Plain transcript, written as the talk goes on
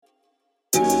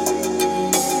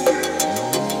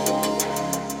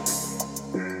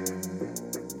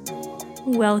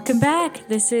welcome back.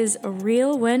 This is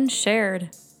Real When Shared.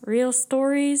 Real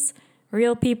stories,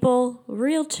 real people,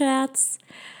 real chats.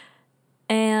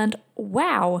 And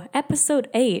wow,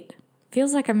 episode 8.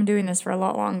 Feels like I've been doing this for a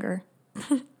lot longer.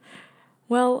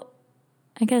 Well,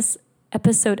 I guess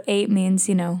episode 8 means,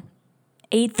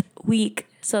 8th week.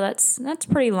 So that's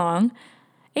pretty long.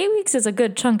 8 weeks is a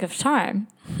good chunk of time.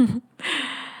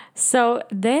 So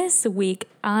this week,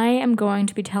 I am going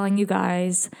to be telling you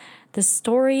guys the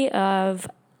story of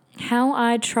how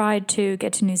I tried to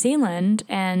get to New Zealand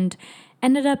and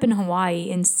ended up in Hawaii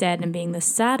instead and being the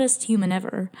saddest human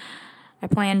ever. I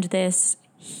planned this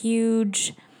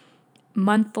huge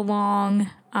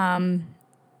month-long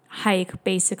hike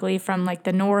basically from like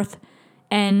the north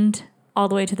end all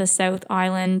the way to the South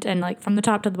Island and like from the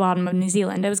top to the bottom of New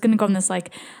Zealand. I was going to go on this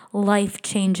like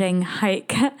life-changing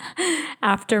hike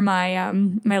after my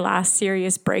my last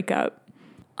serious breakup.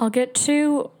 I'll get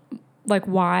to like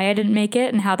why I didn't make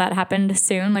it and how that happened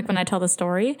soon, like when I tell the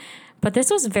story. But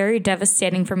this was very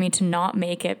devastating for me to not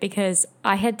make it because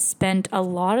I had spent a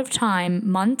lot of time,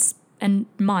 months and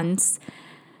months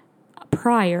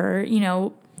prior,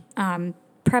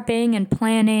 prepping and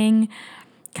planning,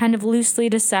 kind of loosely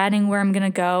deciding where I'm going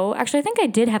to go. Actually, I think I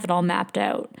did have it all mapped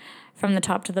out from the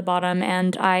top to the bottom.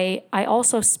 And I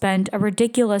also spent a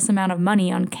ridiculous amount of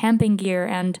money on camping gear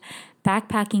and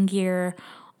backpacking gear,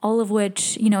 all of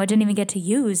which, I didn't even get to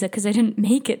use because I didn't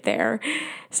make it there.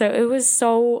 So it was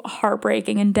so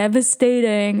heartbreaking and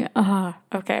devastating.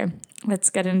 Okay,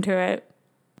 let's get into it.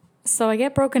 So I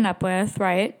get broken up with,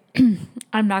 right?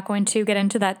 I'm not going to get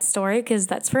into that story because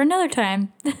that's for another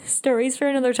time. Stories for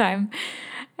another time.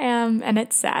 And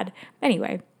it's sad.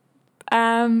 Anyway,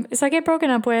 so I get broken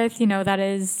up with,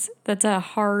 that's a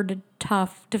hard,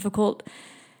 tough, difficult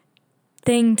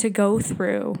thing to go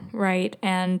through, right?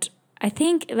 And I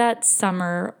think that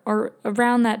summer or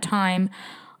around that time,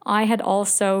 I had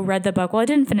also read the book. Well, I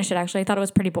didn't finish it actually. I thought it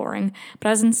was pretty boring, but I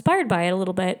was inspired by it a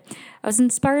little bit. I was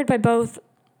inspired by both.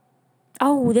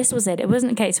 Oh, this was it. It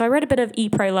wasn't okay. So I read a bit of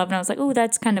Eat, Pray, Love, and I was like, oh,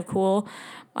 that's kind of cool.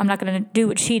 I'm not going to do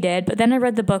what she did. But then I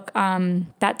read the book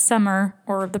that summer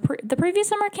or the previous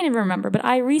summer. I can't even remember. But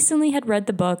I recently had read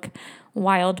the book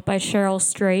Wild by Cheryl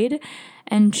Strayed.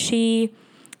 And she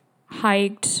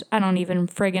hiked, I don't even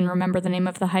friggin' remember the name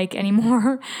of the hike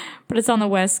anymore. But it's on the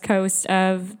west coast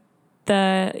of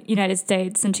the United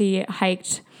States. And she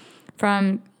hiked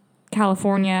from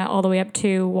California all the way up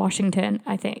to Washington,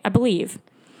 I believe.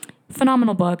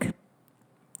 Phenomenal book.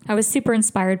 I was super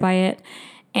inspired by it.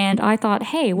 And I thought,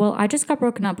 hey, well, I just got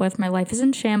broken up with. My life is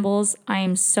in shambles. I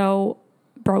am so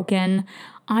broken.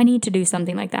 I need to do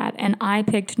something like that. And I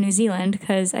picked New Zealand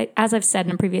because, as I've said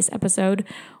in a previous episode,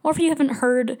 or if you haven't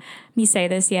heard me say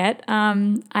this yet,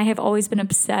 I have always been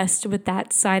obsessed with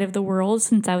that side of the world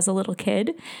since I was a little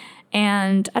kid.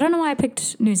 And I don't know why I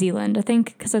picked New Zealand. I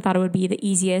think because I thought it would be the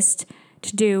easiest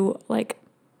to do like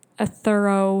a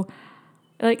thorough,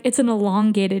 like it's an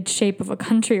elongated shape of a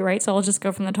country, right? So I'll just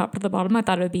go from the top to the bottom. I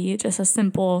thought it would be just a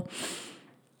simple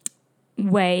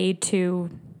way to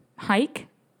hike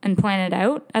and plan it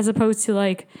out, as opposed to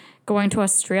like going to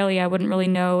Australia. I wouldn't really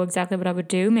know exactly what I would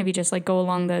do. Maybe just like go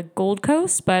along the Gold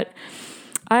Coast. But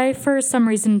I, for some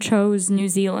reason, chose New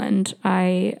Zealand.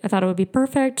 I thought it would be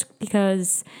perfect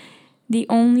because the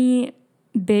only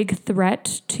big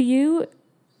threat to you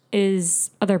is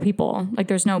other people. Like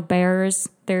there's no bears,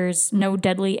 there's no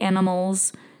deadly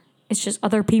animals. It's just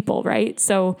other people, right?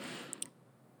 So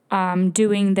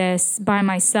doing this by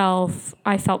myself,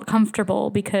 I felt comfortable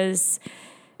because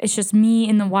it's just me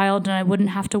in the wild and I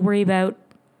wouldn't have to worry about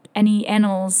any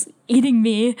animals eating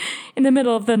me in the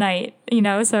middle of the night,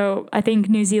 So I think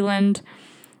New Zealand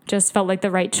just felt like the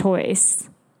right choice.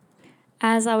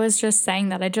 As I was just saying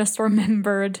that, I just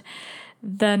remembered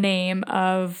the name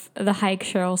of the hike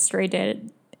Cheryl Stray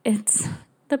did. It's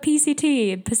the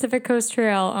PCT, Pacific Coast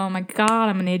Trail. Oh my God,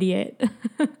 I'm an idiot.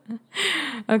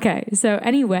 Okay, so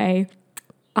anyway,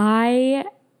 I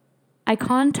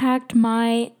contact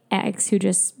my ex who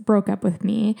just broke up with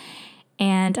me,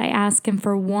 and I ask him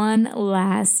for one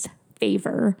last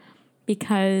favor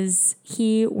because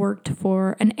he worked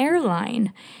for an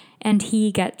airline and he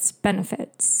gets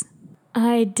benefits.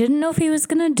 I didn't know if he was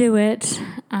going to do it,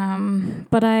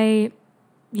 but I,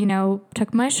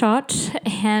 took my shot,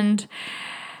 and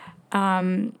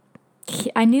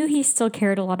I knew he still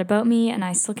cared a lot about me, and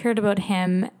I still cared about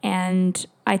him, and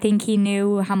I think he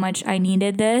knew how much I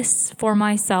needed this for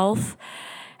myself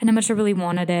and how much I really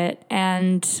wanted it,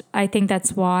 and I think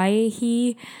that's why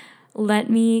he let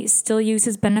me still use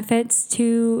his benefits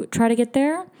to try to get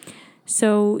there.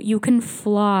 So you can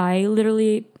fly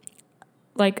literally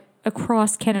like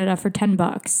across Canada for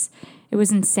 $10 It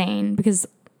was insane because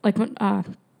like when,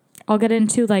 I'll get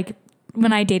into like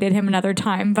when I dated him another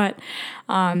time, but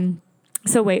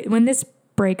so wait, when this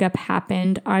breakup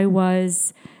happened, I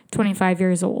was 25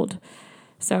 years old.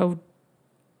 So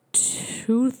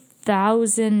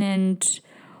 2000 and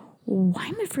why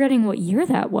am I forgetting what year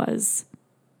that was?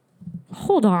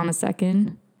 Hold on a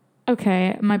second.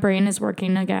 Okay, my brain is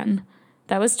working again.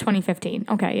 That was 2015.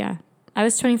 Okay, yeah. I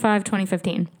was 25,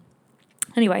 2015.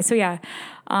 Anyway, so yeah.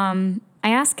 I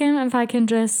asked him if I can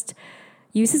just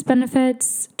use his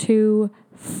benefits to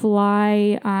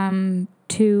fly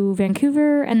to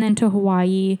Vancouver and then to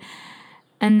Hawaii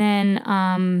and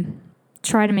then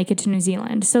try to make it to New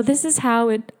Zealand. So this is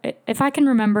how if I can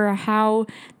remember how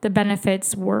the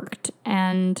benefits worked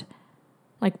and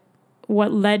like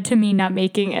what led to me not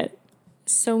making it.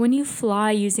 So when you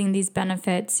fly using these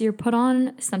benefits, you're put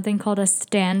on something called a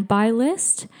standby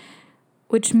list,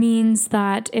 which means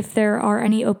that if there are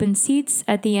any open seats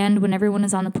at the end when everyone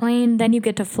is on the plane, then you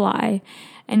get to fly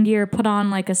and you're put on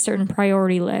like a certain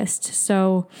priority list.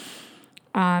 So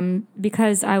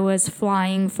because I was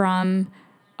flying from,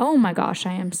 oh my gosh,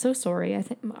 I am so sorry. I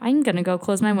think I'm going to go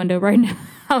close my window right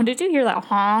now. Did you hear that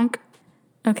honk?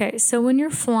 Okay, so when you're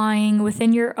flying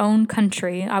within your own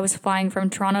country, I was flying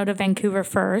from Toronto to Vancouver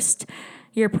first.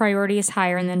 Your priority is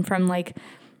higher, and then from like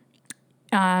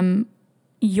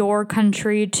your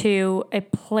country to a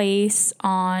place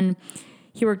on.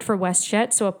 He worked for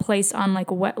WestJet, so a place on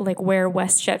like where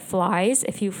WestJet flies.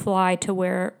 If you fly to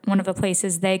where one of the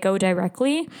places they go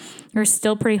directly, you're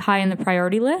still pretty high in the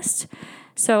priority list.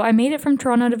 So I made it from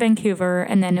Toronto to Vancouver,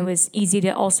 and then it was easy to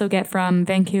also get from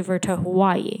Vancouver to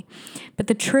Hawaii. But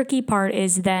the tricky part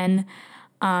is then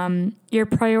your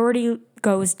priority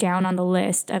goes down on the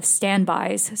list of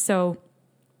standbys. So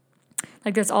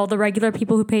like there's all the regular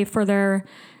people who pay for their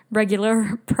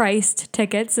regular priced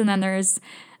tickets, and then there's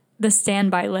the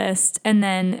standby list, and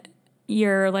then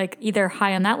you're like either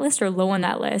high on that list or low on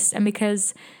that list. And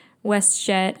because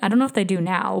WestJet, I don't know if they do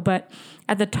now, but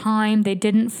at the time they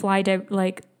didn't fly to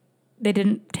they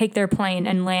didn't take their plane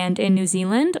and land in New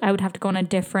Zealand. I would have to go on a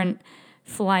different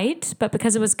flight, but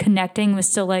because it was connecting, it was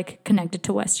still like connected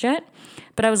to WestJet,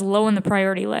 but I was low on the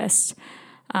priority list.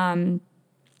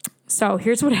 So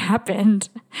here's what happened.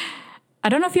 I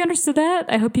don't know if you understood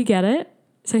that. I hope you get it.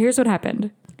 So here's what happened.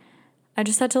 I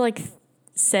just had to like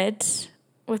sit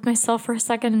with myself for a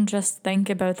second and just think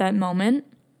about that moment.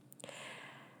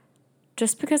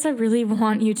 Just because I really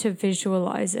want you to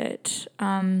visualize it.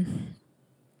 Now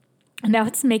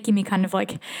it's making me kind of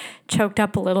like choked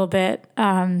up a little bit.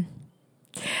 I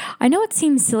know it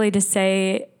seems silly to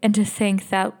say and to think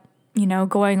that, you know,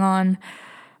 going on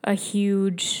a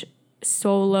huge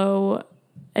solo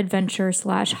adventure /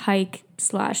 hike /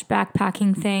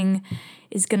 backpacking thing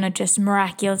is going to just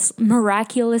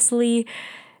miraculously,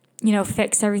 you know,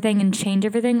 fix everything and change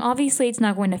everything. Obviously, it's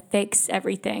not going to fix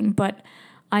everything, but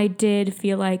I did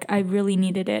feel like I really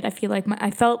needed it. I feel like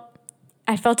I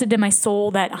felt it in my soul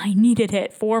that I needed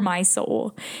it for my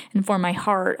soul and for my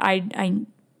heart.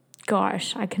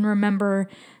 Gosh, I can remember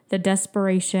the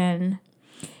desperation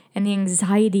and the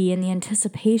anxiety and the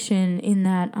anticipation in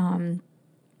that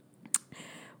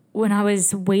when I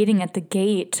was waiting at the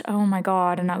gate. Oh my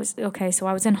God. And I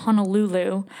was in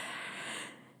Honolulu.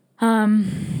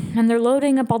 And they're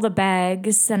loading up all the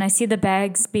bags, and I see the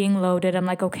bags being loaded. I'm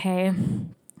like, okay,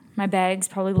 my bag's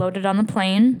probably loaded on the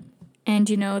plane. And,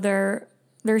 you know, they're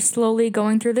slowly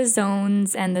going through the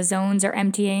zones, and the zones are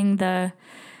emptying. The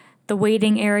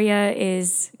waiting area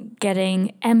is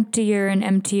getting emptier and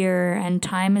emptier, and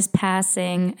time is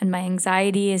passing, and my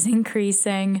anxiety is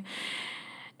increasing,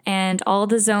 and all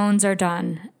the zones are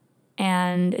done,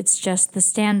 and it's just the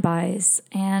standbys.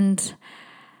 And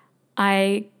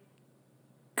I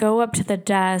go up to the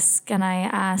desk and I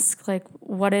ask, like,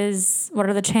 what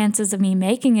are the chances of me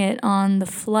making it on the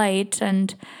flight?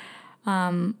 And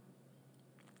you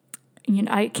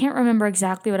know, I can't remember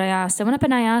exactly what I asked. I went up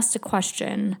and I asked a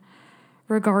question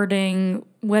regarding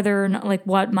whether or not, like,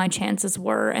 what my chances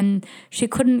were, and she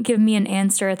couldn't give me an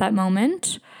answer at that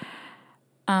moment.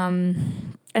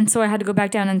 And so I had to go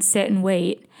back down and sit and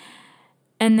wait.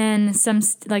 And then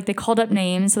they called up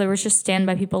names, so there was just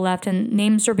standby people left, and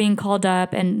names were being called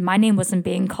up, and my name wasn't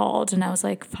being called, and I was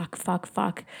like,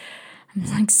 fuck. I'm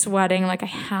like sweating, like I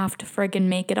have to friggin'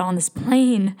 make it on this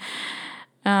plane.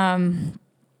 And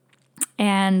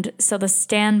so the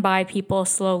standby people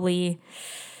slowly,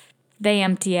 they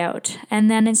empty out, and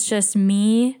then it's just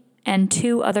me and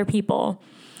 2 other people.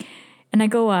 And I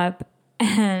go up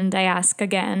and I ask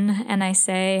again, and I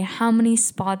say, how many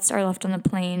spots are left on the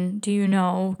plane? Do you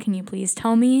know? Can you please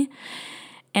tell me?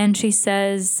 And she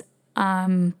says,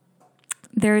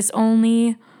 there's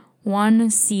only one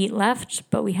seat left,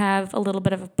 but we have a little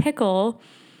bit of a pickle.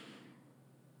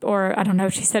 Or I don't know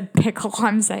if she said pickle,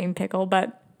 I'm saying pickle,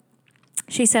 but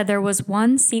she said there was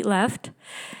one seat left.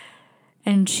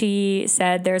 And she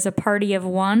said there's a party of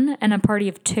one and a party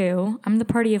of two. I'm the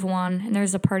party of one, and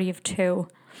there's a party of two.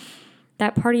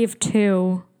 That party of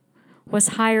two was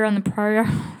higher on the prior.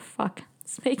 Fuck,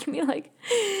 it's making me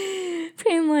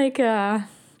feeling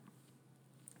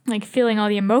like feeling all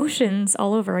the emotions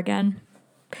all over again.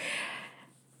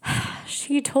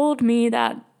 She told me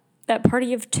that that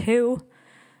party of two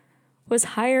was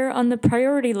higher on the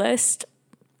priority list.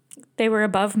 They were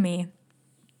above me.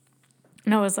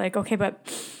 And I was like, okay,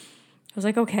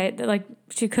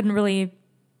 she couldn't really,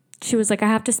 she was like, I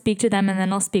have to speak to them and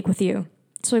then I'll speak with you.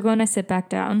 So I go and I sit back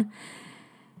down.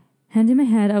 And in my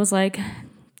head, I was like,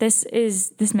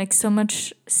 this makes so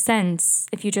much sense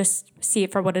if you just see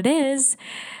it for what it is.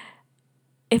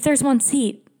 If there's one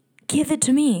seat, give it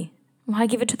to me. Why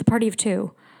give it to the party of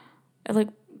two? It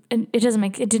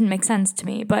didn't make sense to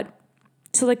me. But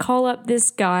so they call up this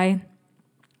guy.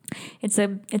 It's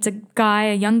a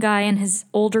young guy and his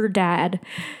older dad.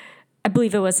 I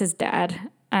believe it was his dad.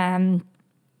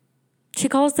 She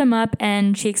calls them up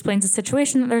and she explains the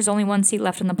situation that there's only one seat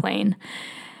left in the plane.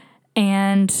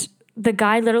 And the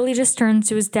guy literally just turns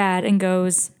to his dad and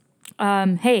goes,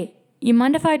 hey, you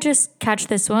mind if I just catch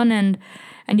this one and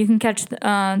you can catch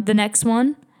the next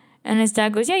one? And his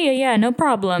dad goes, yeah, no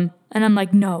problem. And I'm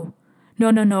like, no,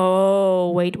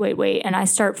 wait. And I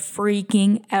start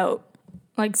freaking out.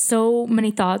 Like, so many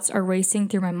thoughts are racing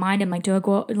through my mind. I'm like, do I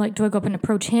go up and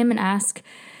approach him and ask?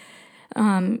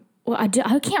 I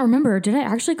can't remember. Did I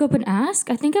actually go up and ask?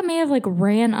 I think I may have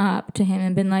ran up to him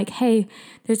and been like, hey,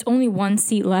 there's only one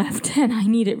seat left and I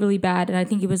need it really bad. And I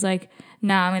think he was like,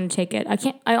 nah, I'm going to take it.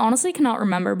 I honestly cannot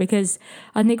remember because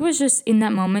I think it was just in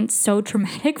that moment so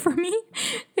traumatic for me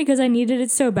because I needed it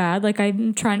so bad. I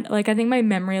think my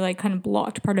memory kind of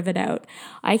blocked part of it out.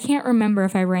 I can't remember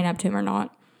if I ran up to him or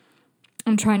not.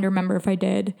 I'm trying to remember if I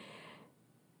did.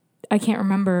 I can't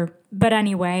remember. But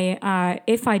anyway,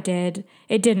 if I did,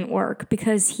 it didn't work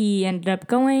because he ended up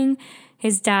going.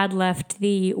 His dad left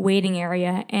the waiting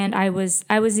area and I was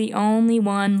the only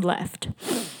one left.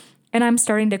 And I'm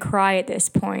starting to cry at this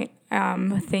point,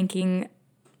 thinking,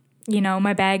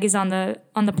 my bag is on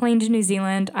the plane to New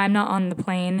Zealand. I'm not on the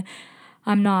plane.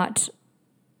 I'm not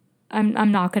going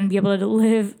to be able to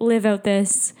live out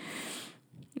this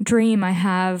dream I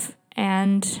have.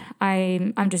 And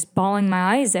I'm just bawling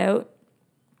my eyes out.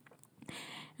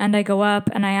 And I go up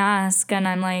and I ask and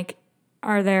I'm like,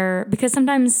 are there, because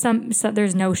sometimes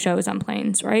there's no shows on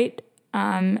planes, right?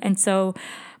 And so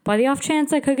by the off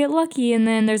chance I could get lucky and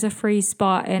then there's a free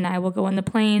spot and I will go in the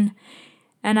plane.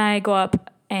 And I go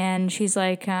up and she's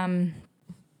like,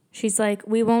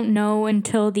 we won't know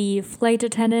until the flight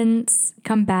attendants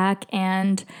come back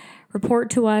and report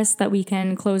to us that we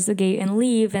can close the gate and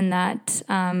leave and that,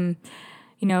 and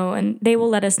they will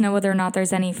let us know whether or not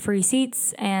there's any free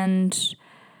seats and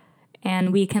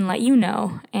we can let you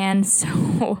know. And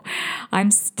so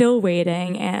I'm still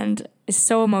waiting and it's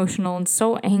so emotional and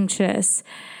so anxious.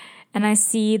 And I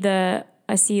see a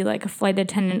flight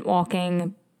attendant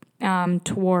walking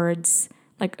towards,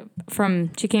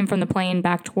 she came from the plane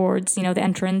back towards, the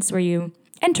entrance where you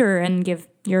enter and give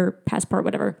your passport,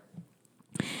 whatever.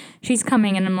 She's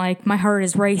coming and I'm like, my heart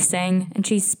is racing and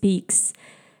she speaks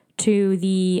to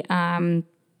the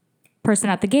person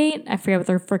at the gate. I forget what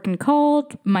they're freaking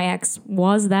called. My ex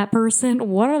was that person.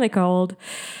 What are they called?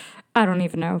 I don't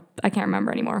even know. I can't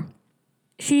remember anymore.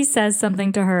 She says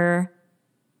something to her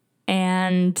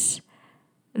and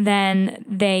then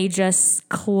they just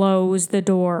close the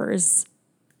doors.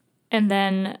 And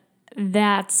then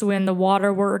that's when the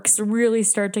waterworks really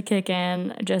start to kick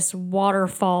in. Just water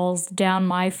falls down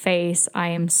my face. I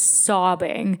am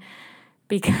sobbing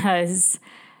because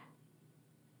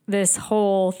this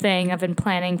whole thing I've been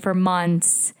planning for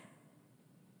months,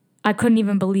 I couldn't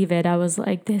even believe it. I was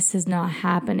like, this is not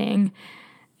happening.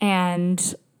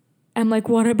 And I'm like,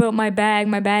 what about my bag?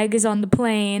 My bag is on the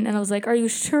plane. And I was like, are you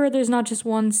sure there's not just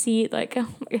one seat?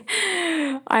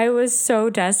 I was so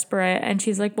desperate. And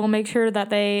she's like, well, make sure that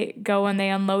they go and they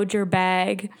unload your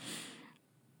bag.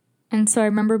 And so I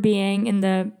remember being in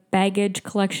the baggage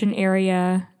collection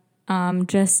area,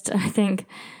 I think,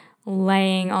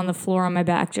 laying on the floor on my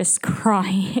back, just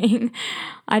crying.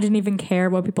 I didn't even care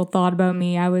what people thought about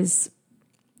me. I was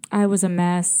a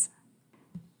mess.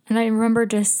 And I remember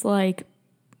just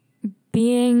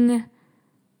being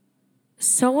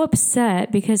so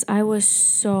upset because I was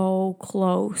so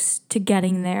close to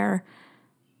getting there.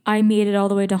 I made it all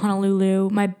the way to Honolulu.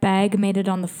 My bag made it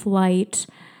on the flight.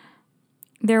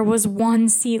 There was one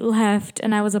seat left,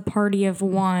 and I was a party of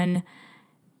one,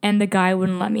 and the guy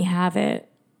wouldn't let me have it.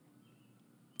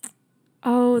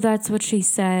 Oh, that's what she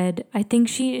said. I think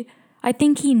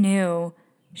he knew.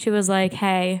 She was like,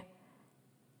 hey,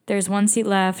 there's one seat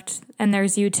left, and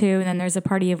there's you two, and then there's a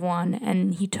party of one,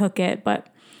 and he took it,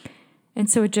 and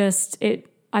so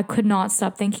I could not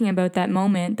stop thinking about that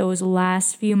moment, those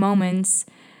last few moments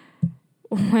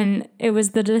when it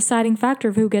was the deciding factor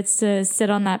of who gets to sit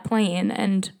on that plane.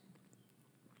 And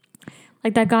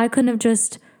like, that guy couldn't have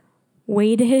just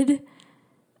waited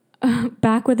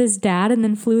back with his dad and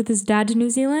then flew with his dad to New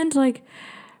Zealand. Like,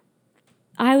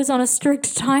 I was on a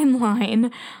strict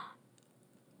timeline.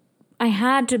 I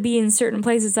had to be in certain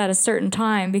places at a certain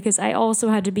time because I also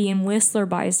had to be in Whistler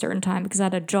by a certain time because I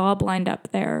had a job lined up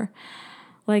there.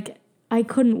 Like, I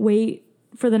couldn't wait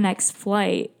for the next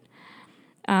flight.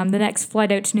 The next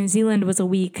flight out to New Zealand was a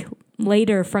week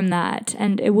later from that,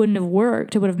 and it wouldn't have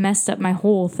worked. It would have messed up my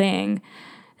whole thing.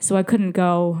 So I couldn't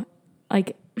go.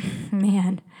 Like,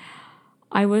 man,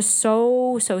 I was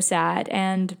so sad.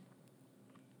 And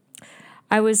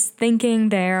I was thinking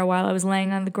there while I was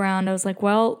laying on the ground, I was like,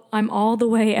 well, I'm all the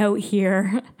way out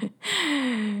here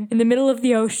in the middle of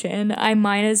the ocean. I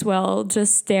might as well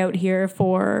just stay out here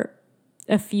for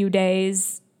a few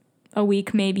days, a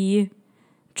week maybe,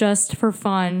 just for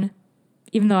fun,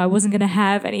 even though I wasn't going to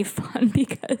have any fun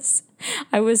because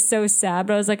I was so sad.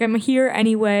 But I was like, I'm here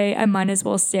anyway. I might as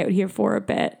well stay out here for a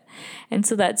bit. And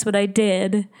so that's what I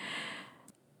did.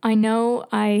 I know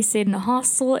I stayed in a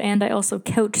hostel and I also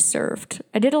couch surfed.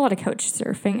 I did a lot of couch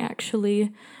surfing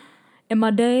actually in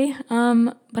my day. But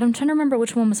I'm trying to remember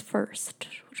which one was first.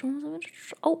 Which one was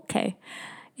it? Okay.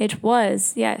 It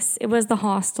was the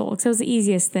hostel because it was the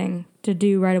easiest thing to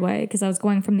do right away because I was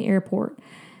going from the airport.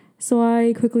 So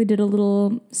I quickly did a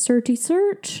little searchy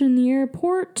search in the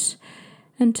airport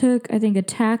and took, I think, a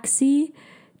taxi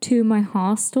to my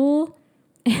hostel.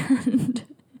 And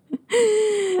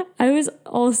I was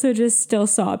also just still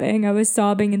sobbing. I was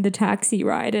sobbing in the taxi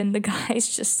ride, and the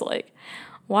guy's just like,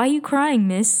 why are you crying,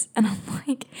 miss? And I'm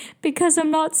like, because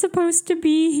I'm not supposed to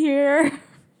be here.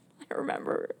 I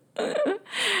remember.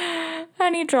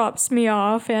 And he drops me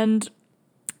off, and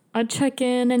I check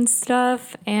in and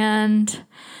stuff, and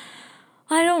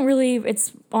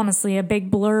it's honestly a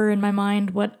big blur in my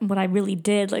mind what I really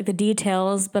did, like the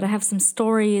details, but I have some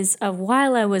stories of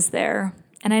while I was there.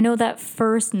 And I know that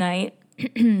first night,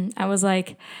 I was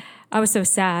so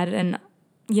sad. And,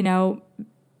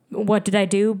 what did I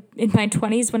do in my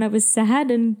 20s when I was sad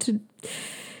and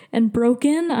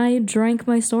broken? I drank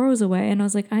my sorrows away, and I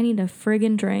was like, I need a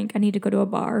friggin' drink. I need to go to a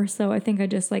bar. So I think I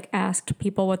just asked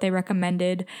people what they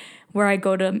recommended, where I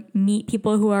go to meet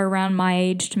people who are around my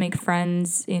age to make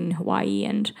friends in Hawaii.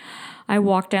 And I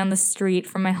walked down the street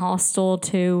from my hostel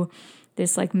to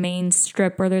this main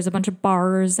strip where there's a bunch of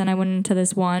bars, and I went into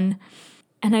this one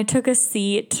and I took a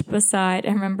seat beside,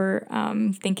 I remember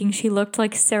thinking she looked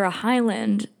like Sarah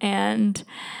Hyland. And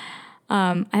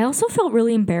I also felt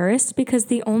really embarrassed because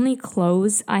the only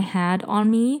clothes I had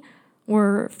on me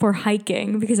were for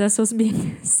hiking because I was supposed to be in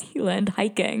New Zealand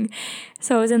hiking.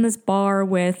 So I was in this bar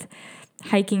with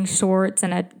hiking shorts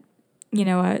and a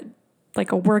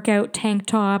workout tank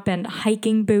top and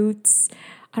hiking boots.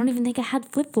 I don't even think I had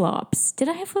flip-flops. Did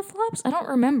I have flip-flops? I don't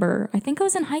remember. I think I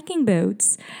was in hiking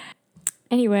boots.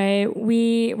 Anyway,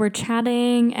 we were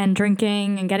chatting and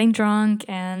drinking and getting drunk,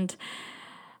 and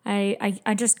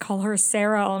I just call her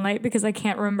Sarah all night because I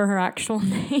can't remember her actual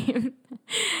name.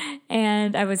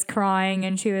 And I was crying,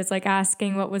 and she was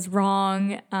asking what was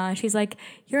wrong. She's like,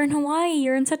 you're in Hawaii.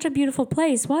 You're in such a beautiful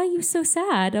place. Why are you so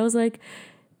sad? I was like,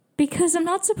 because I'm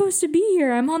not supposed to be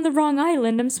here. I'm on the wrong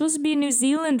island. I'm supposed to be in New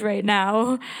Zealand right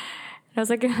now. And I was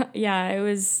like, yeah, I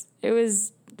was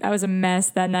a mess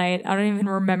that night. I don't even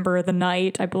remember the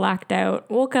night. I blacked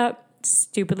out. Woke up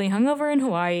stupidly hungover in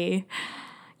Hawaii.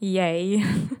 Yay.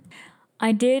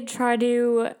 I did try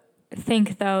to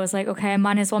think, though, I was like, okay, I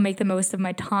might as well make the most of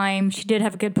my time. She did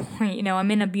have a good point. I'm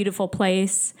in a beautiful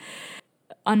place.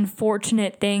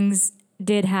 Unfortunate things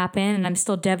did happen, and I'm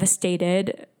still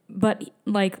devastated. But,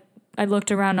 I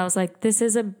looked around, and I was like, this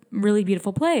is a really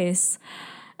beautiful place.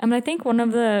 And I think one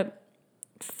of the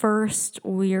first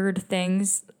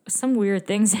some weird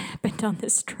things happened on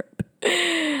this trip.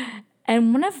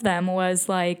 And one of them was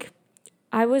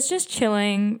I was just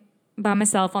chilling by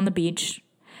myself on the beach,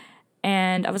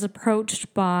 and I was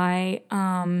approached by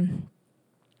an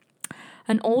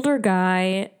older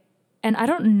guy, and I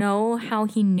don't know how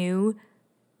he knew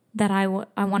that I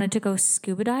wanted to go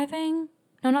scuba diving.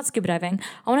 No, not scuba diving.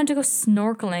 I wanted to go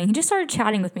snorkeling. He just started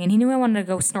chatting with me and he knew I wanted to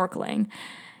go snorkeling.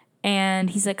 And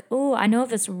he's like, oh, I know of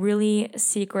this really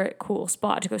secret, cool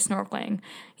spot to go snorkeling.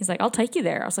 He's like, I'll take you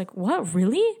there. I was like, what,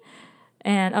 really?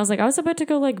 And I was like, I was about to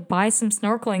go like buy some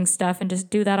snorkeling stuff and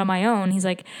just do that on my own. He's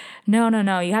like, no,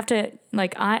 you have to,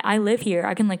 like, I live here.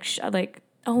 I can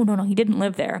oh, no, he didn't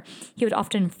live there. He would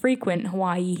often frequent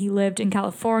Hawaii. He lived in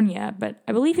California, but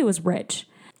I believe he was rich.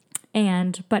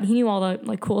 But he knew all the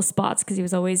like cool spots because he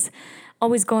was always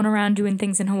going around doing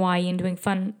things in Hawaii and doing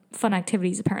fun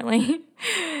activities apparently.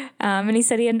 And he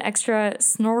said he had an extra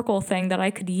snorkel thing that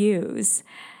I could use.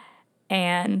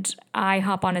 And I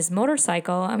hop on his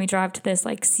motorcycle and we drive to this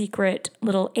like secret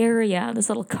little area, this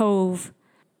little cove.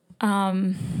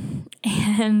 And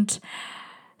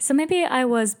so maybe I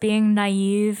was being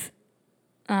naive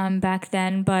back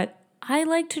then, but I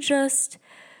like to just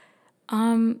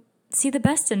see the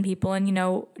best in people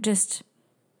and, just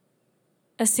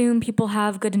assume people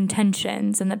have good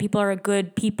intentions and that people are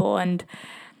good people and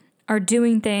are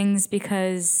doing things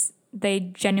because they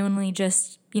genuinely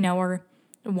just, are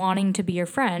wanting to be your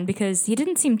friend, because he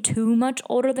didn't seem too much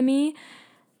older than me.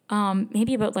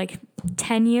 Maybe about like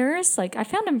 10 years. Like I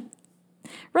found him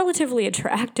relatively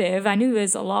attractive. I knew he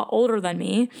was a lot older than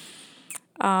me.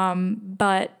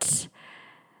 But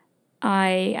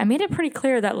I made it pretty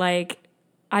clear that like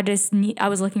I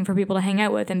was looking for people to hang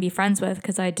out with and be friends with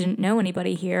because I didn't know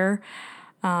anybody here.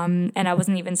 And I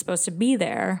wasn't even supposed to be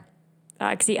there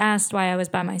because he asked why I was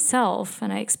by myself.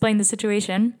 And I explained the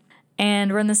situation.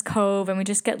 And we're in this cove and we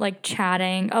just get like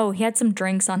chatting. Oh, he had some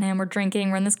drinks on him. We're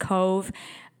drinking. We're in this cove.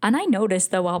 And I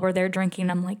noticed though while we're there drinking,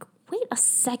 I'm like, wait a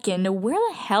second. Where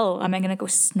the hell am I going to go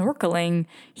snorkeling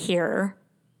here?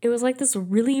 It was like this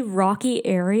really rocky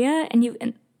area and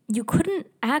you couldn't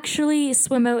actually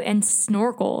swim out and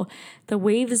snorkel. The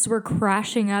waves were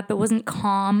crashing up. It wasn't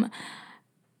calm.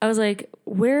 I was like,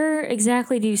 where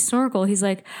exactly do you snorkel? He's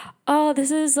like, oh,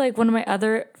 this is like one of my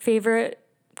other favorite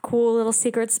cool little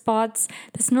secret spots.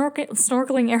 The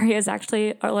snorkeling areas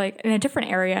actually are like in a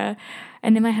different area.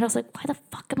 And in my head, I was like, why the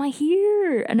fuck am I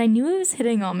here? And I knew it was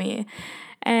hitting on me.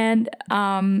 And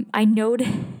I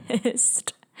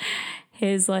noticed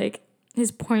his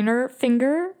pointer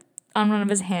finger on one of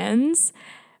his hands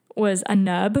was a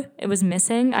nub. It was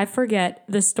missing. I forget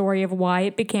the story of why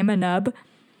it became a nub.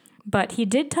 But he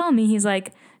did tell me, he's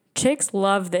like, chicks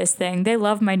love this thing. They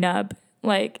love my nub.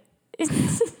 Like,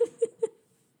 he's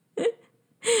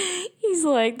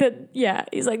like,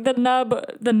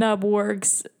 the nub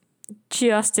works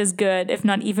just as good, if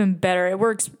not even better. It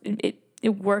works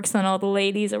on all the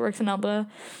ladies. It works on all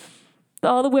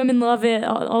the women love it.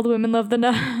 All the women love the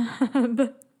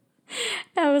nub.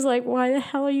 I was like, why the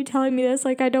hell are you telling me this?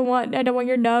 Like, I don't want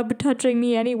your nub touching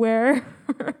me anywhere.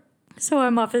 So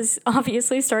I'm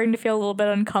obviously starting to feel a little bit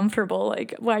uncomfortable.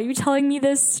 Like, why are you telling me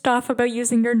this stuff about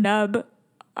using your nub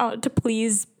to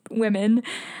please women?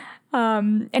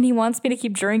 And he wants me to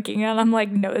keep drinking. And I'm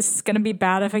like, no, this is going to be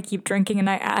bad if I keep drinking. And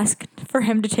I asked for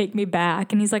him to take me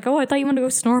back. And he's like, oh, I thought you wanted to go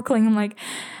snorkeling. I'm like,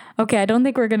 okay, I don't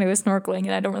think we're going to go snorkeling.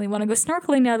 And I don't really want to go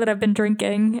snorkeling now that I've been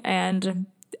drinking. And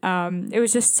it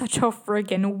was just such a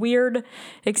friggin' weird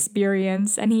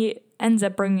experience. And he ends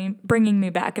up bringing me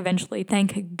back eventually.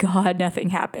 Thank God nothing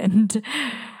happened.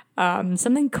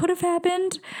 Something could have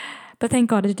happened, but thank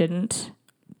God it didn't.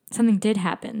 Something did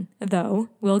happen, though.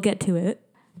 We'll get to it.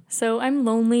 So I'm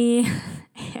lonely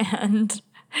and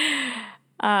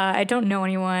I don't know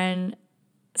anyone.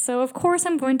 So of course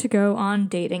I'm going to go on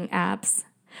dating apps.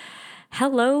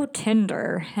 Hello,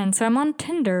 Tinder. And so I'm on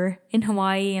Tinder in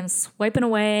Hawaii. I'm swiping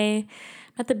away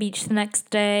at the beach the next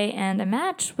day, and I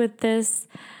match with this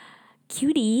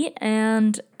cutie,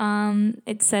 and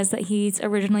it says that he's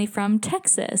originally from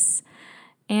Texas.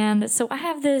 And so I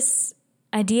have this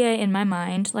idea in my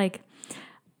mind, like,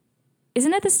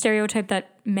 isn't it the stereotype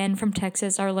that men from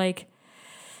Texas are like,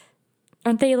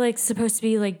 aren't they like supposed to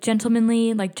be like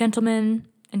gentlemanly, like gentlemen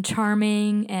and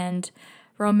charming and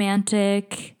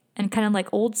romantic and kind of like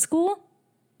old school?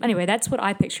 Anyway, that's what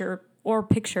I pictured.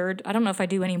 I don't know if I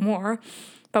do anymore,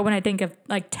 but when I think of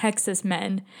like Texas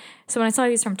men. So when I saw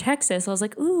he was from Texas, I was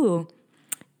like, ooh,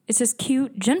 it's this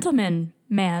cute gentlemanly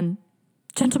man.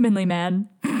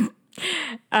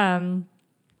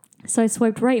 So I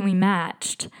swiped right and we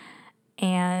matched.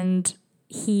 And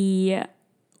he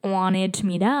wanted to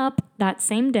meet up that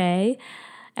same day.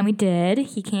 And we did.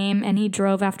 He came and he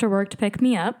drove after work to pick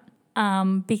me up.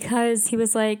 Because he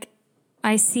was like,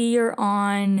 I see you're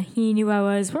on, he knew I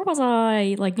was, where was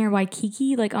I? Like near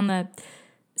Waikiki, like on the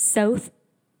South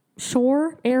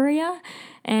Shore area.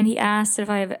 And he asked if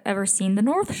I've ever seen the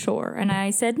North Shore. And I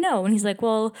said no. And he's like,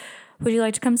 well, would you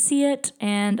like to come see it?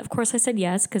 And of course I said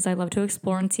yes, because I love to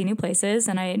explore and see new places,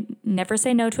 and I never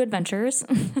say no to adventures.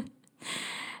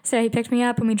 So he picked me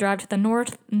up and we drove to the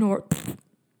north.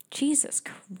 Jesus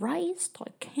Christ,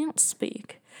 I can't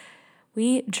speak.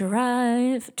 We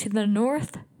drive to the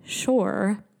North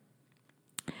Shore.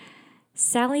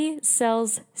 Sally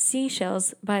sells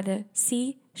seashells by the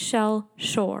seashell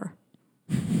shore.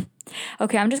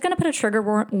 Okay, I'm just going to put a trigger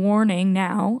warning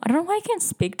now. I don't know why I can't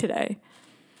speak today.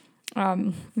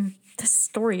 This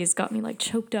story has got me like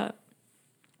choked up.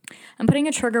 I'm putting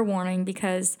a trigger warning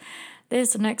because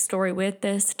this next story with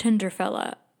this Tinder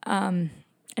fella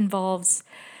involves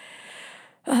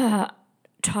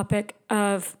topic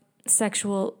of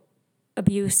sexual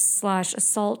abuse /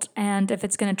 assault, and if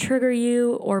it's going to trigger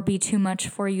you or be too much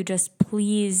for you, just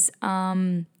please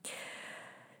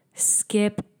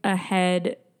skip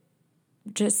ahead.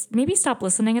 Just maybe stop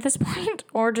listening at this point,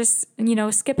 or just,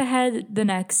 skip ahead the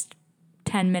next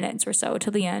 10 minutes or so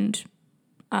till the end.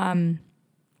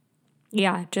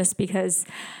 Yeah, just because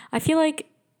I feel like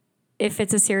if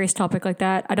it's a serious topic like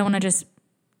that, I don't want to just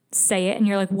say it and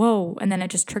you're like, whoa, and then it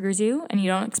just triggers you and you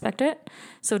don't expect it.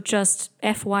 So just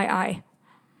FYI.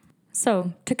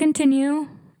 So to continue,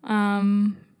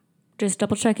 just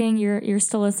double checking you're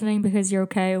still listening because you're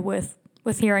okay with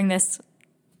hearing this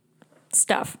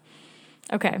stuff.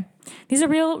 Okay. These are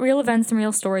real events and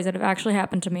real stories that have actually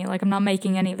happened to me. Like, I'm not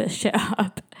making any of this shit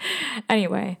up.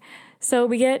 Anyway, so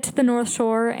we get to the North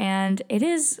Shore and it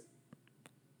is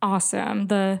awesome.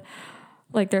 That's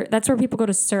where people go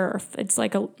to surf. It's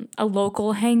like a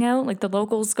local hangout. Like, the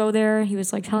locals go there. He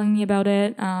was like telling me about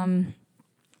it. I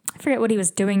forget what he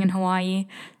was doing in Hawaii.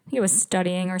 I think he was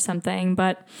studying or something,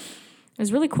 but it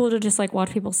was really cool to just like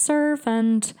watch people surf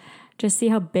and just see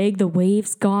how big the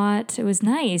waves got. It was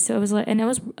nice. I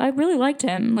really liked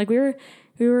him. Like, we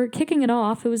were kicking it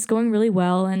off. It was going really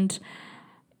well, and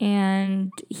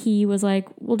he was like,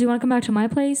 well, do you want to come back to my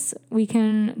place? We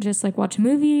can just like watch a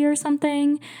movie or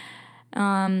something.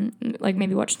 Like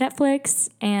maybe watch Netflix.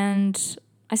 And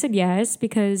I said yes,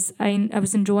 because I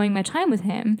was enjoying my time with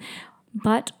him.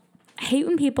 But I hate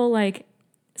when people like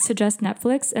suggest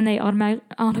Netflix and they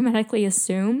automatically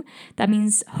assume that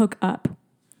means hook up.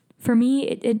 For me,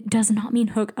 it does not mean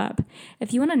hook up.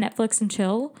 If you want to Netflix and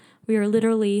chill, we are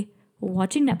literally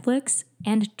watching Netflix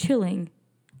and chilling.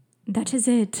 That is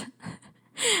it.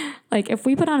 Like, if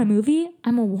we put on a movie,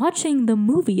 I'm watching the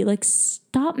movie. Like,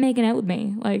 stop making out with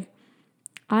me. Like,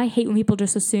 I hate when people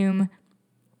just assume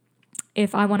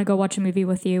if I want to go watch a movie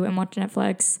with you and watch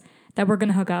Netflix that we're going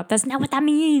to hook up. That's not what that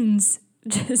means.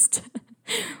 Just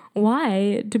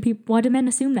why do men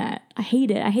assume that? I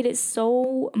hate it. I hate it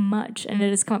so much, and it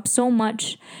has come up so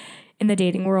much in the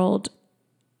dating world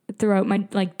throughout my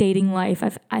like dating life.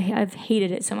 I've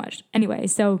hated it so much. Anyway,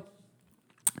 so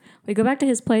we go back to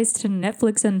his place to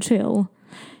Netflix and chill,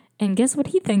 and guess what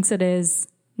he thinks it is?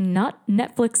 Not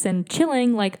Netflix and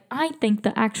chilling like I think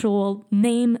the actual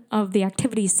name of the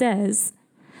activity says.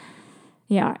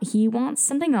 Yeah, he wants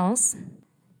something else.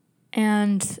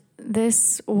 And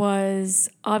this was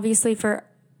obviously, for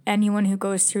anyone who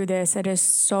goes through this, it is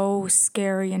so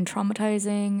scary and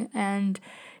traumatizing, and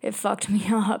it fucked me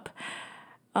up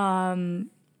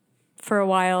for a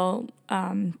while.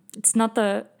 It's not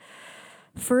the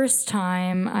first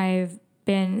time I've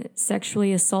been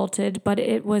sexually assaulted, but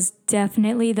it was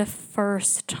definitely the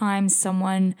first time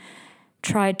someone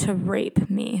tried to rape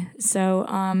me.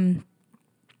 So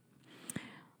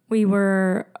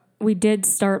we did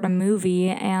start a movie,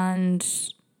 and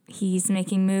he's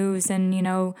making moves, and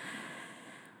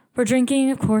we're drinking.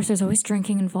 Of course, there's always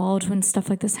drinking involved when stuff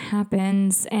like this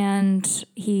happens, and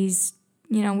he's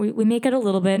we make it a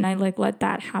little bit, and I like let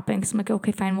that happen because I'm like,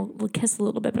 okay, fine, we'll kiss a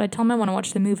little bit, but I tell him I want to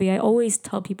watch the movie. I always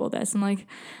tell people this. I'm like,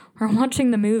 we're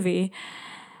watching the movie,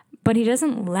 but he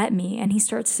doesn't let me, and he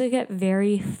starts to get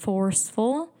very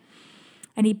forceful,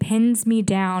 and he pins me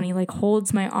down. He like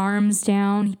holds my arms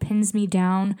down. He pins me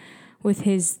down with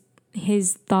his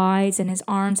thighs and his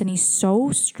arms, and he's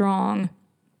so strong,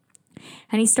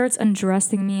 and he starts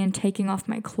undressing me and taking off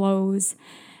my clothes,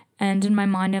 and in my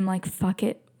mind I'm like, fuck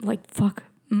it.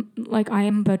 Like I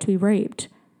am about to be raped.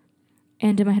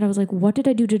 And in my head I was like, what did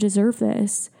I do to deserve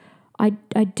this? I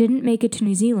didn't make it to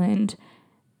New Zealand,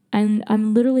 and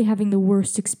I'm literally having the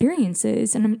worst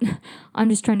experiences, and I'm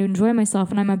just trying to enjoy myself,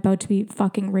 and I'm about to be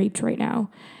fucking raped right now.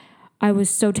 I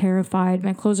was so terrified.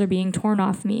 My clothes are being torn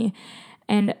off me,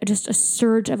 and just a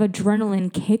surge of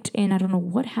adrenaline kicked in. I don't know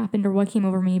what happened or what came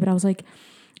over me, but I was like,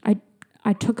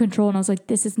 I took control, and I was like,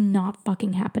 this is not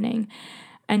fucking happening.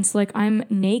 And so like I'm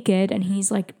naked, and he's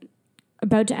like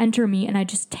about to enter me, and I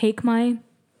just take my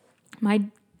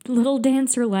little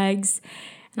dancer legs,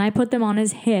 and I put them on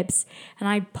his hips, and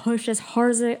I push as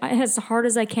hard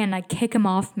as I can. I kick him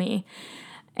off me,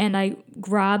 and I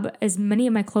grab as many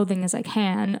of my clothing as I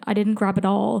can. I didn't grab it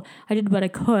all. I did what I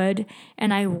could,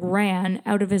 and I ran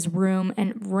out of his room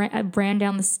and ran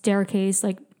down the staircase,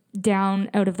 like down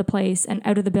out of the place and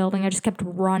out of the building. I just kept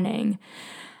running.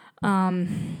 The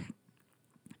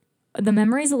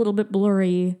memory's a little bit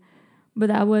blurry, but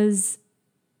that was,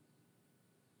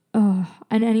 and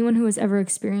anyone who has ever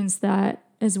experienced that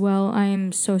as well, I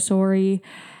am so sorry.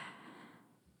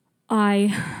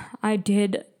 I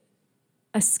did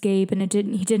escape, and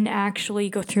he didn't actually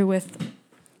go through with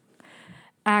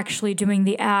actually doing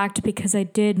the act, because I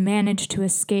did manage to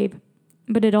escape,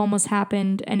 but it almost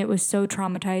happened, and it was so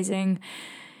traumatizing.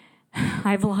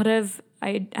 I have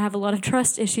a lot of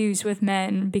trust issues with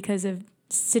men because of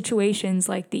situations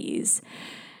like these.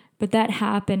 But that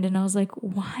happened, and I was like,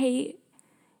 why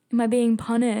am I being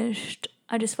punished?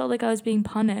 I just felt like I was being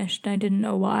punished, and I didn't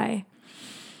know why.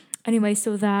 Anyway,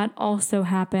 so that also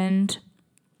happened.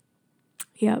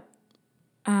 Yep.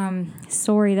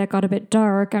 Sorry, that got a bit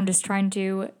dark. I'm just trying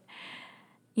to,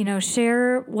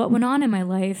 share what went on in my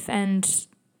life. And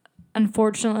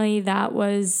unfortunately, that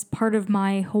was part of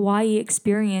my Hawaii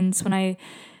experience when I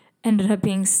ended up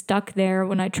being stuck there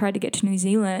when I tried to get to New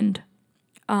Zealand.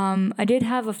 I did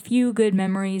have a few good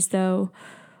memories, though.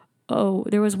 Oh,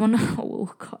 there was one.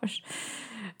 Oh, gosh.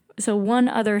 So one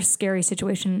other scary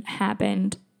situation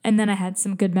happened, and then I had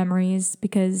some good memories,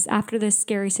 because after this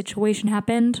scary situation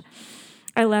happened,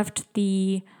 I left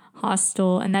the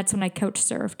hostel, and that's when I couch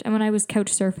surfed. And when I was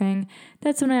couch surfing,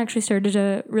 that's when I actually started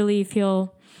to really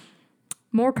feel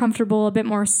more comfortable, a bit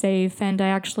more safe, and I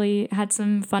actually had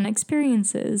some fun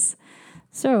experiences.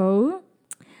 So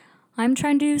I'm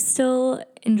trying to still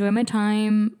enjoy my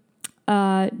time,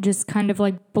 just kind of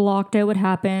like blocked out what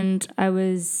happened. I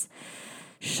was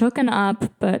shooken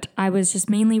up, but I was just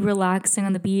mainly relaxing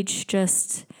on the beach,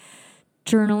 just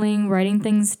journaling, writing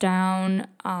things down,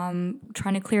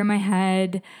 trying to clear my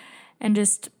head, and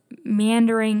just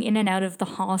meandering in and out of the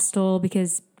hostel,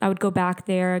 because I would go back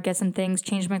there, get some things,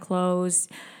 change my clothes,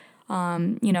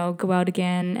 go out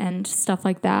again and stuff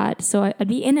like that. So I'd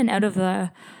be in and out of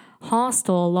the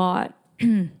hostel a lot.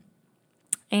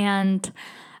 And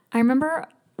I remember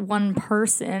one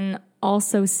person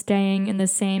also staying in the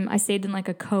same, I stayed in like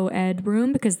a co-ed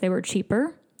room because they were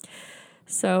cheaper.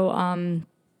 So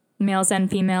males and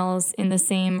females in the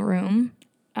same room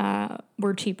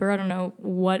were cheaper. I don't know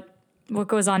what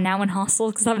goes on now in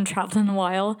hostels, because I haven't traveled in a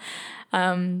while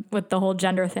with the whole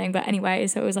gender thing. But anyway,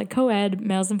 so it was like co-ed,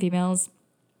 males and females,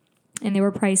 and they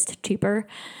were priced cheaper.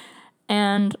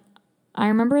 And I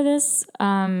remember this,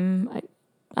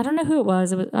 I don't know who it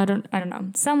was. I don't know.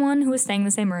 Someone who was staying in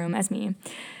the same room as me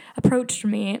approached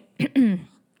me and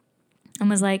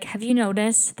was like, "Have you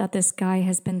noticed that this guy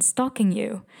has been stalking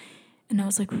you?" And I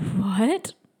was like,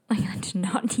 "What? Like, I do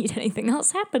not need anything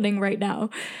else happening right now."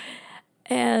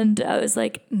 And I was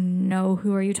like, "No,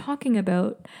 who are you talking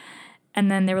about?" And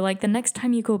then they were like, "The next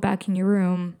time you go back in your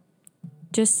room,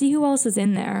 just see who else is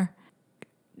in there."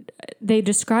 They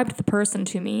described the person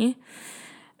to me.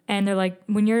 And they're like,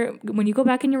 when you go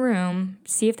back in your room,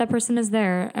 see if that person is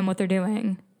there and what they're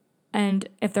doing, and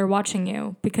if they're watching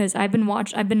you, because I've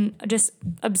been just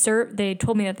observe. They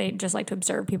told me that they just like to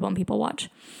observe people and people watch,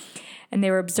 and they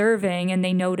were observing, and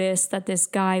they noticed that this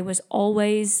guy was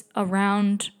always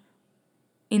around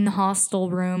in the hostel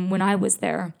room when I was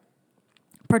there,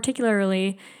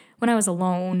 particularly when I was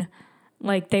alone.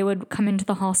 Like, they would come into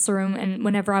the hostel room, and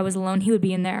whenever I was alone, he would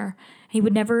be in there. They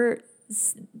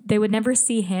would never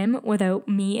see him without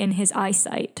me in his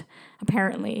eyesight,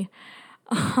 apparently.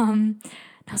 I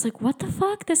was like, what the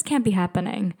fuck? This can't be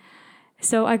happening.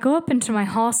 So I go up into my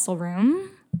hostel room,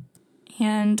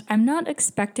 and I'm not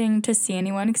expecting to see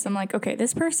anyone, because I'm like, okay,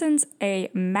 this person's a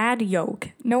mad yoke.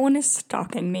 No one is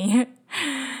stalking me.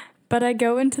 But I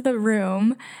go into the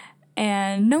room,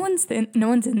 and no one's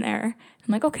in there.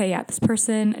 I'm like, okay, yeah, this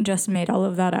person just made all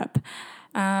of that up.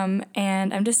 And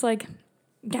I'm just like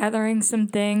gathering some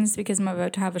things because I'm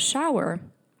about to have a shower.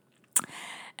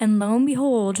 And lo and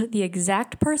behold, the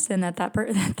exact person that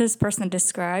this person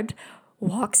described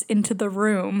walks into the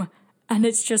room, and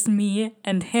it's just me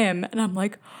and him. And I'm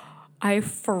like, I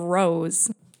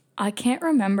froze. I can't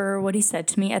remember what he said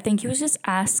to me. I think he was just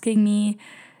asking me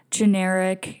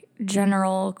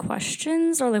general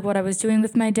questions, or like what I was doing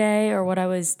with my day or what I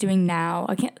was doing now.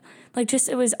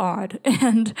 It was odd.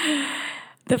 And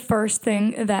the first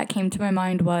thing that came to my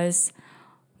mind was,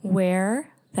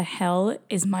 where the hell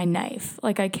is my knife?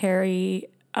 Like, I carry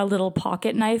a little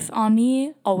pocket knife on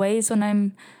me always when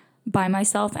I'm by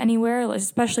myself anywhere,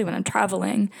 especially when I'm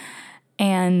traveling.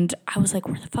 And I was like,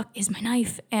 where the fuck is my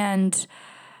knife? And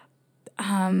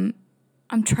I'm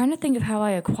trying to think of how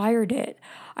I acquired it.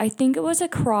 I think it was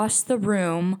across the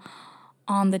room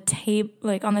on the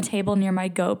table near my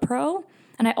GoPro.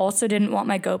 And I also didn't want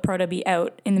my GoPro to be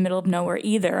out in the middle of nowhere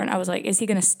either. And I was like, is he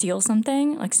going to steal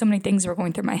something? Like, so many things were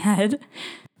going through my head.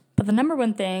 But the number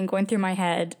one thing going through my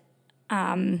head,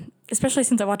 especially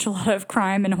since I watch a lot of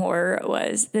crime and horror,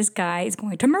 was this guy is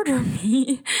going to murder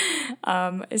me.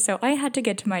 So I had to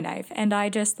get to my knife. And I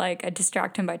just I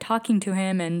distract him by talking to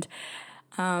him and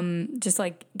just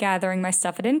gathering my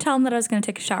stuff. I didn't tell him that I was going to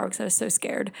take a shower because I was so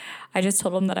scared. I just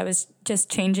told him that I was just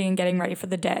changing and getting ready for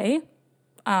the day.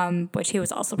 Which he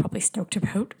was also probably stoked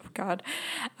about. Oh, God.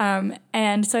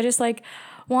 And so I just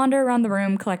wander around the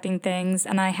room collecting things,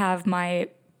 and I have my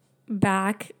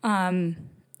back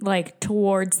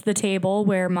towards the table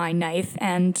where my knife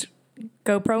and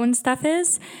GoPro and stuff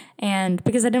is. And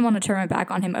because I didn't want to turn my back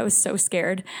on him, I was so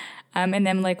scared. And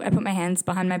then I put my hands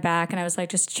behind my back and I was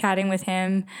just chatting with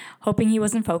him, hoping he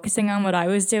wasn't focusing on what I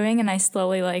was doing. And I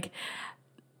slowly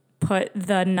put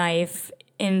the knife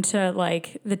into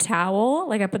the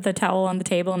towel. I put the towel on the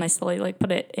table and I slowly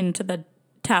put it into the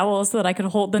towel so that I could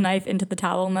hold the knife into the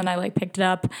towel, and then I picked it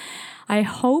up. I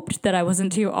hoped that I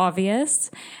wasn't too obvious,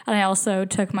 and I also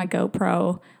took my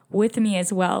GoPro with me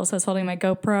as well. So I was holding my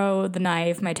GoPro, the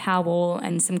knife, my towel,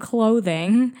 and some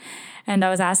clothing. And I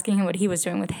was asking him what he was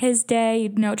doing with his day,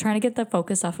 trying to get the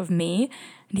focus off of me.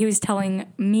 And he was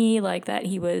telling me that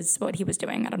what he was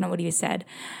doing. I don't know what he said.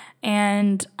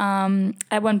 And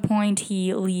at one point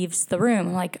he leaves the room.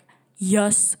 I'm like,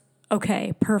 yes,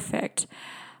 okay, perfect.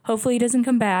 Hopefully he doesn't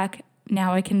come back.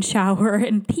 Now I can shower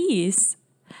in peace.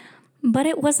 But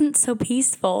it wasn't so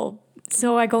peaceful.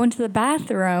 So I go into the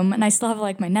bathroom and I still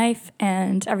have my knife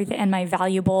and everything and my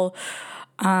valuable,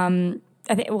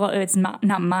 it's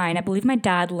not mine. I believe my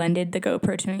dad lended the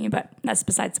GoPro to me, but that's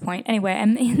besides the point. Anyway,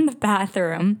 I'm in the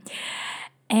bathroom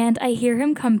and I hear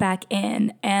him come back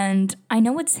in, and I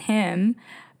know it's him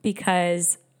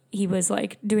because he was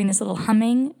doing this little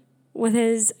humming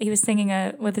he was singing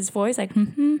with his voice, I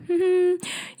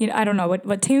don't know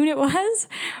what tune it was,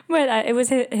 but it was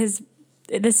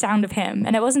the sound of him.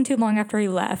 And it wasn't too long after he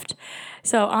left.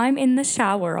 So I'm in the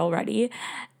shower already,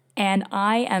 and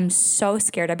I am so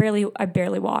scared. I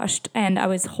barely washed, and I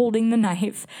was holding the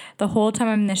knife the whole time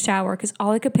I'm in the shower because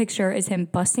all I could picture is him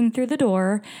busting through the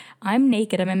door. I'm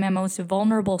naked. I'm in my most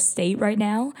vulnerable state right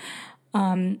now.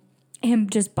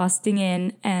 Him just busting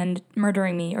in and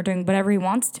murdering me or doing whatever he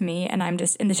wants to me, and I'm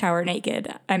just in the shower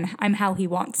naked. I'm how he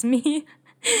wants me.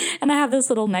 And I have this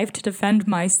little knife to defend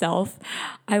myself.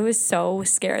 I was so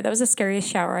scared. That was the scariest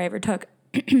shower I ever took.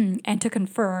 And to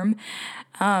confirm,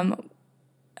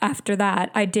 after that,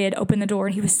 I did open the door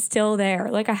and he was still there.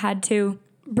 I had to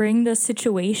bring the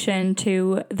situation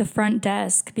to the front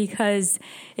desk because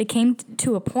it came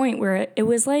to a point where it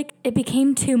was it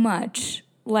became too much.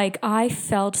 I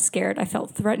felt scared. I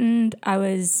felt threatened.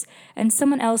 And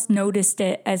someone else noticed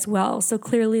it as well. So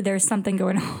clearly there's something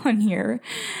going on here.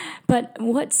 But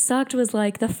what sucked was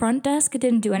the front desk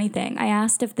didn't do anything. I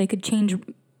asked if they could change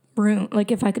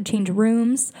if I could change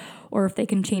rooms or if they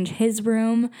can change his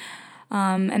room.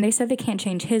 And they said they can't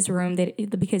change his room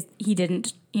because he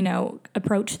didn't,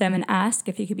 approach them and ask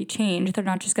if he could be changed. They're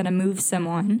not just going to move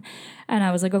someone. And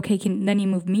I was like, okay, then you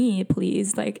move me,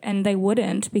 please? And they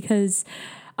wouldn't because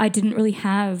I didn't really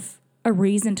have a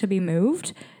reason to be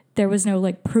moved. There was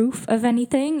no proof of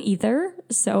anything either.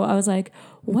 So I was like,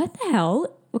 what the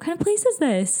hell? What kind of place is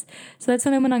this? So that's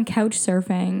when I went on couch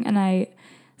surfing and I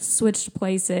switched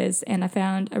places and I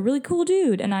found a really cool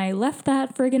dude, and I left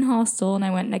that friggin' hostel and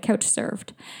I went and I couch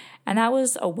surfed. And that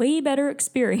was a way better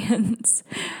experience.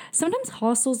 Sometimes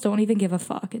hostels don't even give a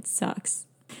fuck. It sucks.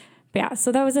 But yeah,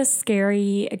 so that was a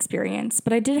scary experience.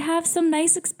 But I did have some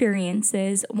nice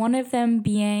experiences. One of them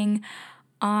being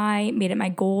I made it my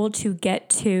goal to get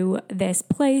to this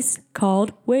place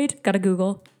called, gotta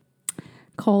Google,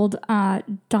 called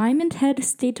Diamond Head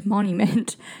State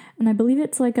Monument. And I believe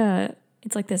it's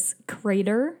this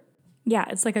crater. Yeah,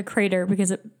 it's a crater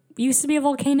because it used to be a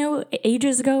volcano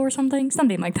ages ago or something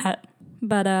like that.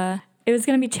 But it was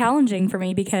going to be challenging for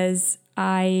me because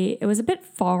it was a bit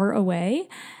far away.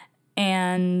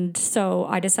 And so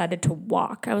I decided to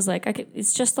walk. I was like,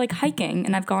 it's just like hiking,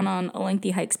 and I've gone on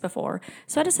lengthy hikes before.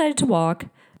 So I decided to walk.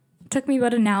 It took me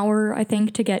about an hour, I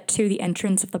think, to get to the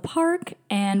entrance of the park.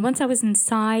 And once I was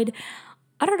inside,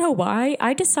 I don't know why,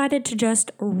 I decided to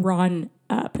just run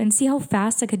up and see how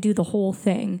fast I could do the whole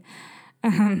thing.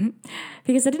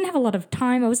 Because I didn't have a lot of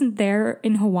time. I wasn't there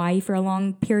in Hawaii for a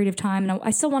long period of time, and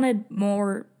I still wanted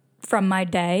more from my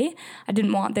day. I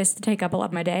didn't want this to take up a lot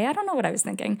of my day. I don't know what I was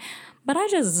thinking, but I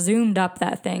just zoomed up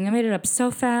that thing. I made it up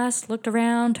so fast, looked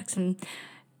around,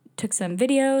 took some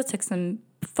videos, took some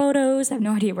photos. I have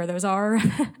no idea where those are.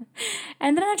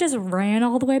 And then I just ran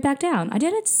all the way back down. I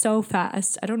did it so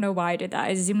fast. I don't know why I did that.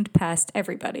 I zoomed past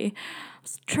everybody. I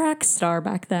was a track star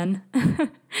back then.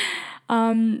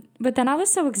 But then I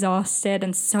was so exhausted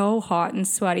and so hot and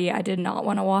sweaty, I did not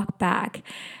want to walk back.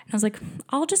 And I was like,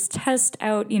 I'll just test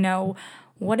out,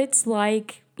 what it's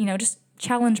like, just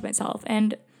challenge myself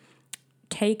and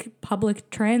take public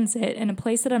transit in a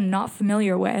place that I'm not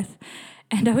familiar with.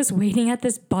 And I was waiting at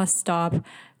this bus stop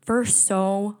for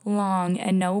so long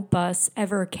and no bus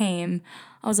ever came.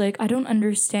 I was like, I don't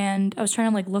understand. I was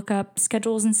trying to look up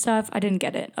schedules and stuff. I didn't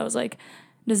get it. I was like,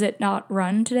 does it not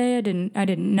run today? I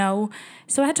didn't know.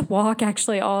 So I had to walk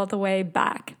actually all the way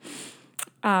back.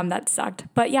 That sucked.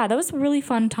 But yeah, that was a really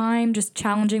fun time, just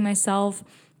challenging myself,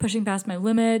 pushing past my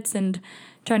limits and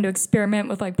trying to experiment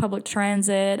with public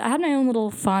transit. I had my own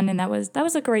little fun and that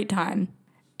was a great time.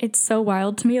 It's so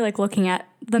wild to me, looking at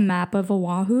the map of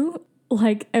Oahu,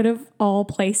 out of all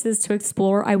places to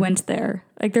explore, I went there.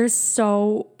 There's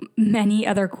so many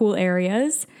other cool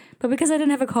areas, but because I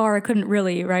didn't have a car, I couldn't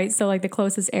really, right? So, the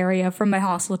closest area from my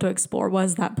hostel to explore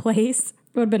was that place.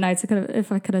 It would have been nice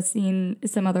if I could have seen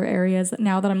some other areas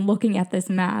now that I'm looking at this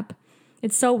map.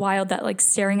 It's so wild that,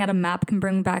 staring at a map can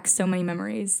bring back so many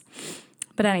memories.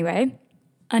 But anyway,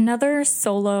 another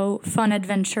solo fun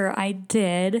adventure I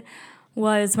did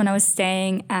was when I was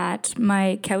staying at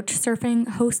my couch surfing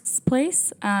host's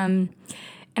place. And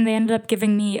they ended up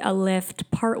giving me a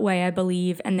lift partway, I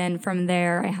believe. And then from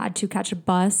there, I had to catch a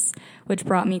bus, which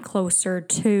brought me closer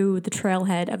to the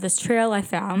trailhead of this trail I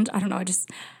found. I don't know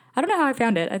how I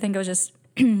found it. I think I was just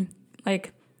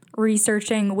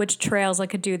researching which trails I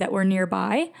could do that were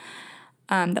nearby,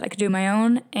 that I could do my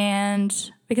own.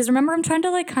 And because remember, I'm trying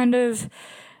to kind of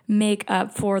make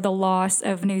up for the loss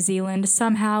of New Zealand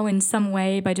somehow in some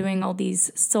way by doing all these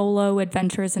solo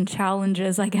adventures and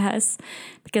challenges, I guess,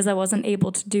 because I wasn't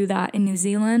able to do that in New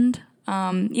Zealand,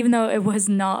 even though it was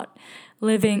not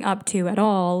living up to at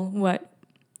all what,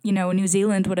 New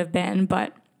Zealand would have been.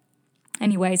 But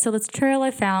anyway, so this trail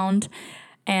I found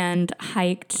and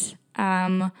hiked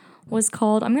was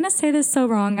called, I'm going to say this so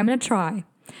wrong, I'm going to try,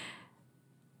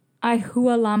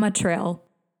 Aihualama Trail.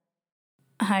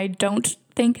 I don't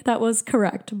think that was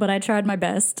correct, but I tried my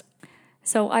best.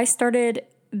 So I started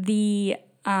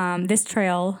this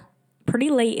trail pretty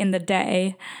late in the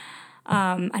day.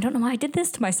 I don't know why I did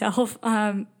this to myself.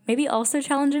 Maybe also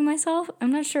challenging myself.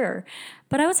 I'm not sure.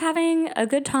 But I was having a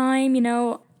good time.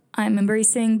 I'm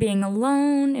embracing being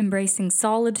alone, embracing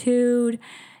solitude,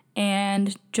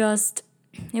 and just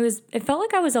it felt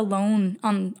like I was alone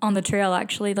on the trail,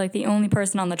 actually, the only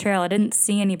person on the trail. I didn't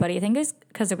see anybody. I think it's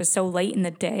because it was so late in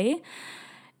the day.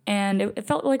 And it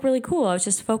felt really cool. I was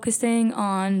just focusing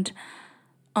on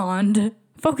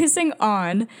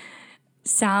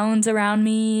sounds around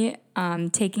me,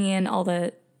 taking in all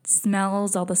the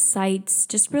smells, all the sights,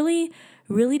 just really,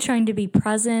 really trying to be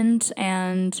present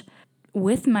and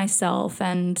with myself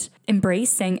and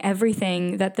embracing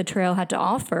everything that the trail had to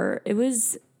offer. It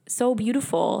was so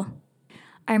beautiful.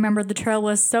 I remember the trail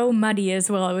was so muddy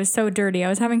as well. It was so dirty. I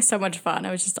was having so much fun.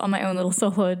 I was just on my own little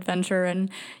solo adventure and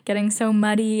getting so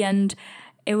muddy, and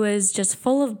it was just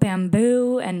full of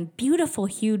bamboo and beautiful,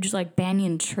 huge,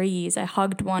 banyan trees. I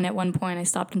hugged one at one point. I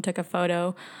stopped and took a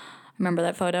photo. I remember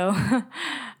that photo.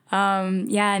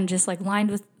 And just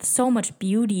lined with so much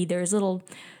beauty. There's little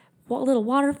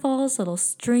waterfalls, little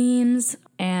streams,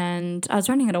 and I was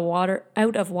running out of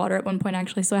water at one point,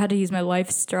 actually, so I had to use my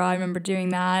life straw. I remember doing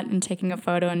that and taking a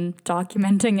photo and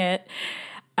documenting it.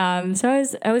 So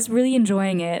I was really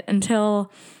enjoying it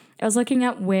until I was looking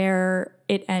at where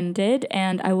it ended,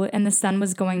 and and the sun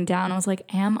was going down. I was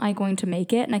like, am I going to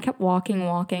make it? And I kept walking,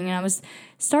 and I was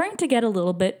starting to get a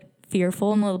little bit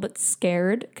fearful and a little bit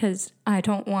scared because I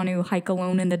don't want to hike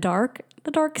alone in the dark. The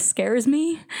dark scares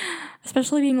me,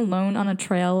 especially being alone on a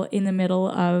trail in the middle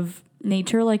of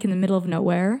nature, in the middle of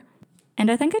nowhere.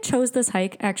 And I think I chose this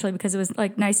hike actually because it was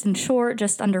nice and short,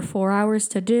 just under 4 hours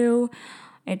to do.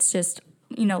 It's just,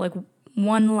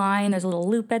 one line, there's a little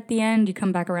loop at the end, you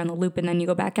come back around the loop and then you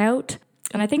go back out.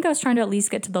 And I think I was trying to at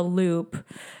least get to the loop,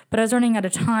 but I was running out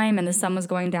of time and the sun was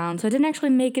going down, so I didn't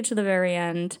actually make it to the very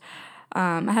end.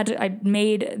 I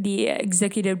made the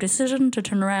executive decision to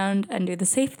turn around and do the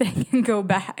safe thing and go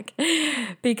back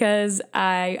because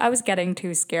I was getting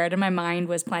too scared and my mind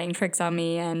was playing tricks on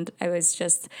me, and I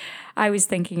was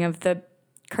thinking of the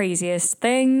craziest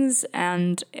things,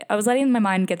 and I was letting my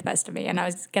mind get the best of me, and I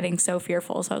was getting so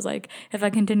fearful. So I was like, if I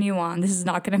continue on, this is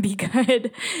not going to be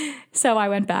good. So I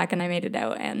went back and I made it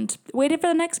out and waited for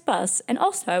the next bus, and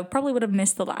also probably would have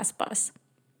missed the last bus.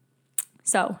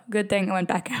 So good thing I went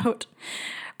back out.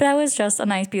 But that was just a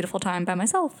nice, beautiful time by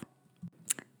myself.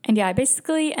 And yeah, I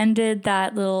basically ended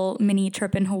that little mini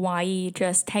trip in Hawaii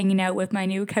just hanging out with my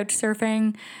new couch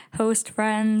surfing host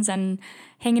friends and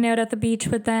hanging out at the beach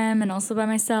with them, and also by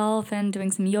myself, and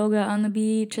doing some yoga on the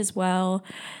beach as well.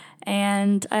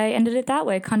 And I ended it that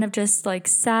way, kind of just like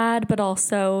sad, but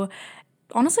also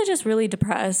honestly just really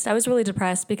depressed. I was really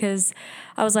depressed because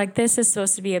I was like, this is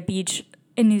supposed to be a beach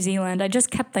in New Zealand. I just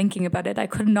kept thinking about it. I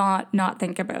could not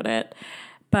think about it.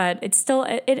 But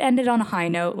it ended on a high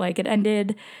note. Like it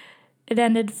ended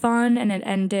fun, and it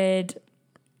ended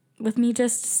with me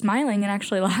just smiling and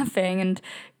actually laughing and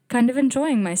kind of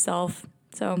enjoying myself.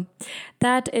 So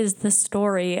that is the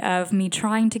story of me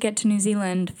trying to get to New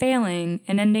Zealand, failing,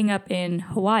 and ending up in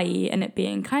Hawaii, and it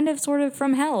being kind of sort of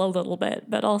from hell a little bit,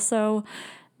 but also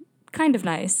kind of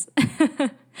nice.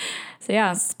 So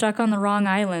yeah, stuck on the wrong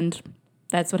island.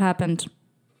 That's what happened.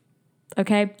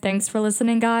 Okay, thanks for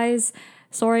listening, guys.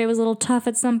 Sorry it was a little tough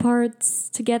at some parts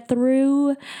to get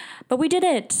through, but we did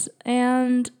it,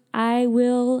 and I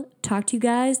will talk to you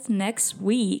guys next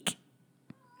week.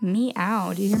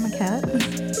 Meow. Do you hear my cat?